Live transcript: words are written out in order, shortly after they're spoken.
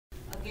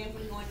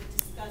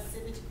discuss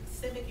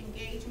civic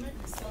engagement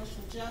and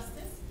social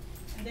justice.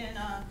 And then,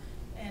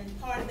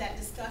 and part of that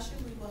discussion,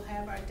 we will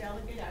have our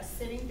delegate, our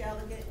sitting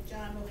delegate,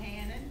 John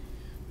Bohanan,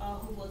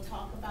 who will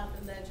talk about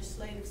the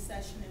legislative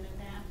session in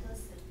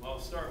Annapolis. Well, I'll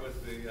start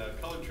with the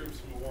Colored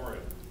Troops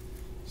Memorial.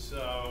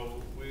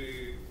 So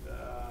we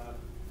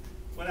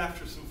went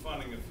after some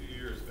funding a few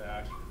years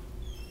back,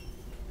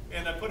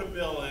 and I put a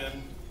bill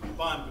in,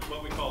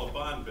 what we call a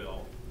bond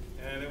bill,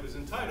 and it was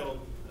entitled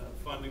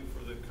Funding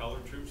for the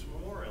Colored Troops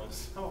Memorial.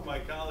 Some of my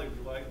colleagues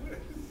were like,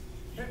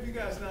 have you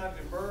guys not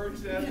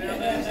emerged after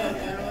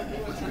that?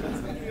 What's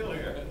the deal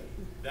here?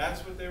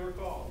 That's what they were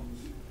called,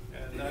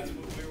 and that's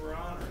what we were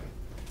honoring.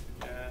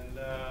 And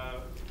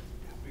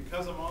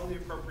because I'm on the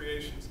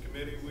Appropriations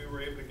Committee, we were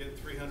able to get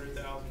 $300,000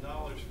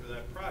 for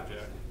that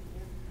project.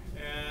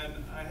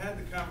 And I had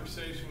the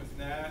conversation with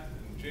Nat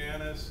and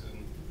Janice and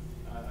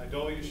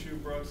Idolia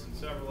Shoebrooks and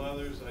several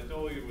others.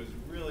 Idolia was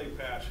really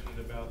passionate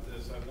about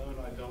this. I've known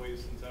Idolia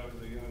since I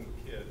was a young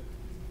kid.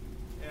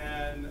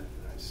 And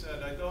I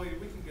said, Idolia,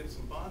 we can get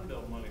some bond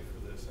bill money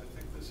for this. I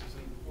think this is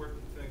an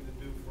important thing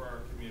to do for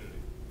our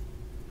community.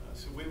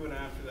 So we went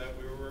after that.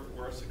 We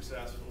were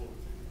successful.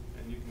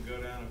 And you can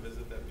go down and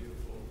visit that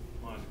beautiful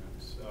monument.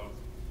 So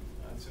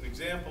it's an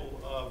example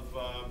of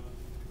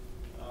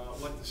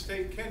what the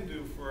state can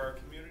do for our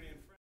community.